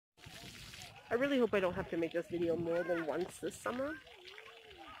I really hope I don't have to make this video more than once this summer.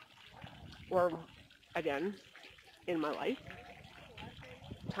 Or again in my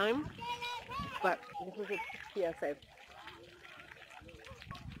lifetime. But this is a PSA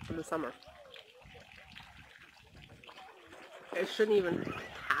for the summer. It shouldn't even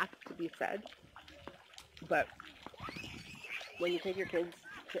have to be said, but when you take your kids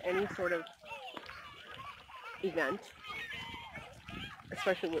to any sort of event,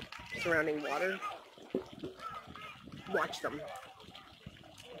 especially with surrounding water, watch them.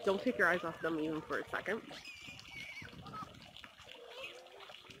 Don't take your eyes off them even for a second.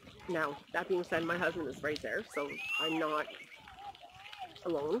 Now, that being said, my husband is right there, so I'm not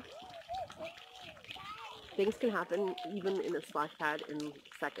alone. Things can happen even in a splash pad in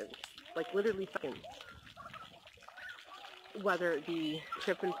seconds, like literally seconds. Whether it be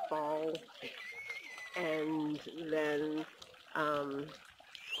trip and fall and then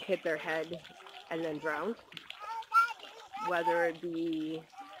hit their head and then drown. Whether it be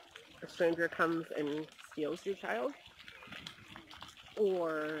a stranger comes and steals your child,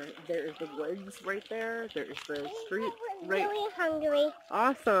 or there's the woods right there, there's the street right. I'm really hungry.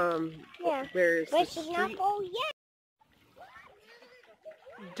 Awesome. Yeah. There's But the she's street. not full yet.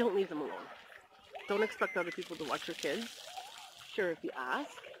 Don't leave them alone. Don't expect other people to watch your kids. Sure, if you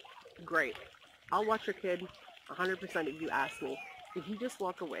ask, great. I'll watch your kid 100% if you ask me. If you just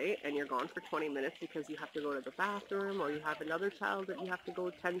walk away and you're gone for 20 minutes because you have to go to the bathroom or you have another child that you have to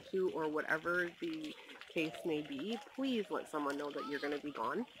go tend to or whatever the case may be, please let someone know that you're going to be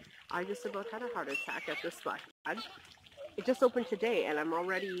gone. I just about had a heart attack at this splash pad. It just opened today and I'm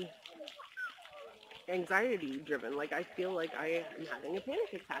already anxiety driven. Like I feel like I am having a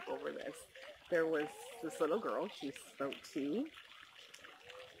panic attack over this. There was this little girl, she's about 2,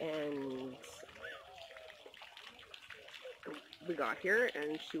 and we got here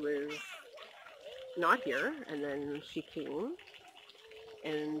and she was not here, and then she came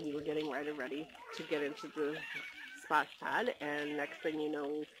and we were getting Ryder ready to get into the splash pad, and next thing you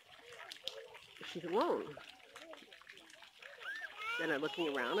know, she's alone. And I'm looking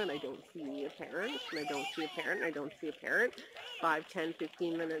around and I don't see a parent, and I don't see a parent, and I don't see a parent. 5, 10,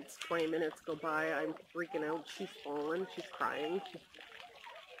 15 minutes, 20 minutes go by, I'm freaking out, she's fallen, she's crying, she's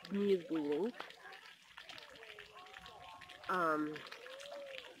knee is bleeding.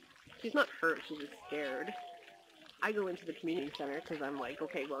 She's not hurt, she's just scared. I go into the community center because I'm like,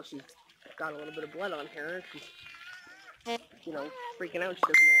 okay, well, she's got a little bit of blood on her. She's, you know, freaking out. She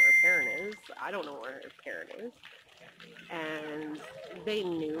doesn't know where her parent is. I don't know where her parent is. And they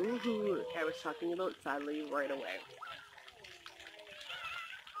knew who I was talking about, sadly, right away.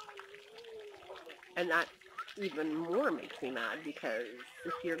 And that even more makes me mad because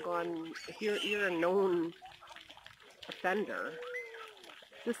if you're a known offender,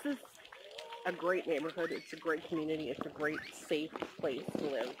 this is a great neighborhood, it's a great community, it's a great safe place to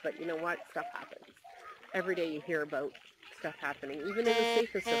live, but you know what, stuff happens. Every day you hear about stuff happening, even in the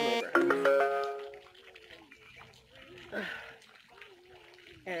safest of neighborhoods.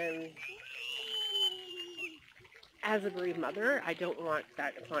 And as a bereaved mother, I don't want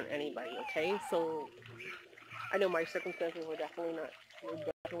that upon anybody, okay? So I know my circumstances were definitely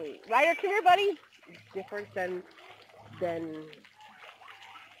Ryder, come here, buddy! Different than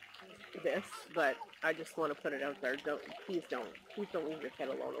this, but I just want to put it out there. Please don't leave your kid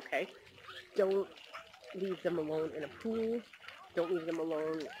alone, okay? Don't leave them alone in a pool. Don't leave them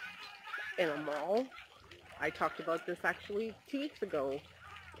alone in a mall. I talked about this actually 2 weeks ago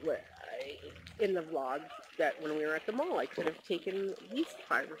in the vlog, that when we were at the mall, I could have taken at least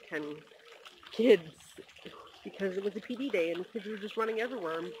 5 or 10 kids because it was a PD day and kids were just running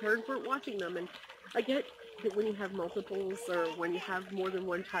everywhere and parents weren't watching them. And I get that when you have multiples or when you have more than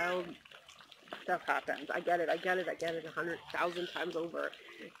one child, stuff happens. I get it 100,000 times over.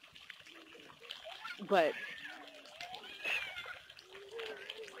 But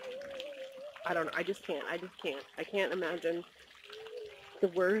I don't know, I just can't. I can't imagine the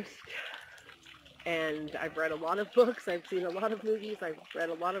worst. And I've read a lot of books, I've seen a lot of movies, I've read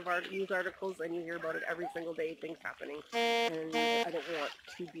a lot of news articles, and you hear about it every single day, things happening. And I don't want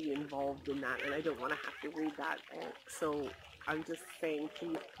to be involved in that, and I don't want to have to read that. And so I'm just saying,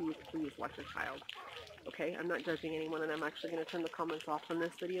 please watch your child. Okay, I'm not judging anyone, and I'm actually going to turn the comments off on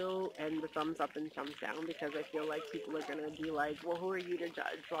this video and the thumbs up and thumbs down, because I feel like people are going to be like, well, who are you to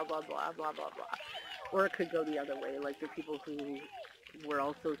judge, blah, blah, blah, blah, blah, blah. Or it could go the other way, like the people who were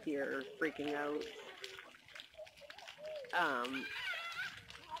also here freaking out.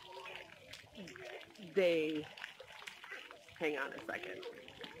 Hang on a second.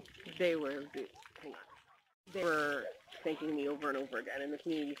 They were thanking me over and over again. And the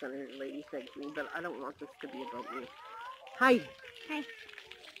community center lady thanked me, but I don't want this to be about me. Hi. Hi.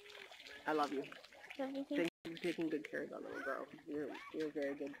 I love you. Love you too. Thank you for taking good care of that little girl. You're a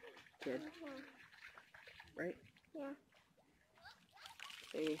very good kid. Right? Yeah.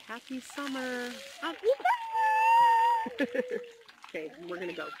 Say happy summer. Happy summer! Okay, we're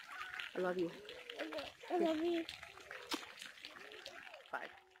gonna go. I love you. I love you.